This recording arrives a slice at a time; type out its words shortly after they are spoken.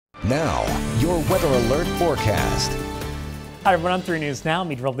Now, your weather alert forecast. Hi everyone, on 3 News Now,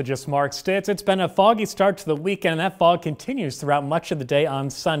 meteorologist Mark Stitz. It's been a foggy start to the weekend, and that fog continues throughout much of the day on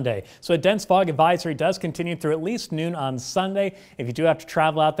Sunday. So a dense fog advisory does continue through at least noon on Sunday. If you do have to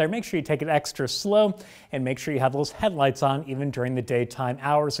travel out there, make sure you take it extra slow and make sure you have those headlights on even during the daytime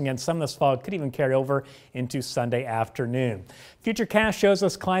hours. Again, some of this fog could even carry over into Sunday afternoon. Futurecast shows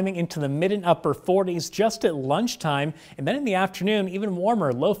us climbing into the mid and upper 40s just at lunchtime, and then in the afternoon, even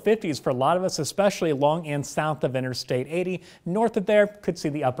warmer, low 50s for a lot of us, especially along and south of Interstate 80. North of there, could see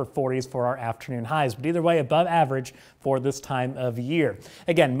the upper 40s for our afternoon highs, but either way, above average for this time of year.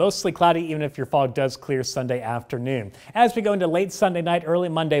 Again, mostly cloudy, even if your fog does clear Sunday afternoon. As we go into late Sunday night, early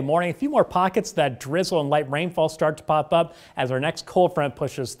Monday morning, a few more pockets that drizzle and light rainfall start to pop up as our next cold front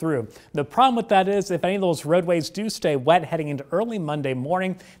pushes through. The problem with that is if any of those roadways do stay wet heading into early Monday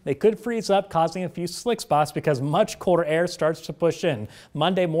morning, they could freeze up, causing a few slick spots because much colder air starts to push in.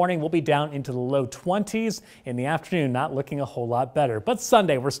 Monday morning, we'll be down into the low 20s. In the afternoon, not looking a whole lot better. But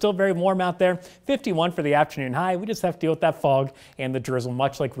Sunday, we're still very warm out there. 51 for the afternoon high. We just have to deal with that fog and the drizzle,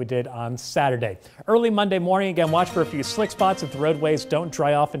 much like we did on Saturday. Early Monday morning, again, watch for a few slick spots if the roadways don't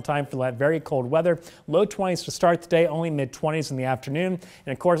dry off in time for that very cold weather. Low 20s to start the day, only mid 20s in the afternoon.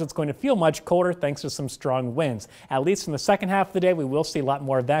 And of course, it's going to feel much colder thanks to some strong winds. At least in the second half of the day, we will see a lot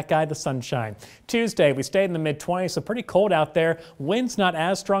more of that guy, the sunshine. Tuesday, we stayed in the mid 20s, so pretty cold out there. Winds not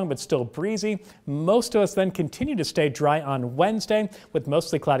as strong, but still breezy. Most of us then continue to stay dry on Wednesday with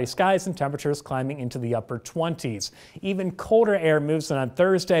mostly cloudy skies and temperatures climbing into the upper 20s. Even colder air moves in on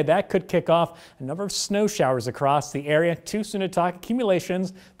Thursday. That could kick off a number of snow showers across the area. Too soon to talk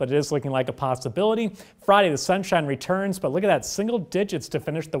accumulations, but it is looking like a possibility. Friday, the sunshine returns, but look at that, single digits to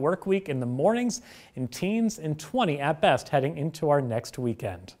finish the work week in the mornings and teens and 20 at best heading into our next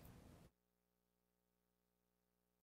weekend.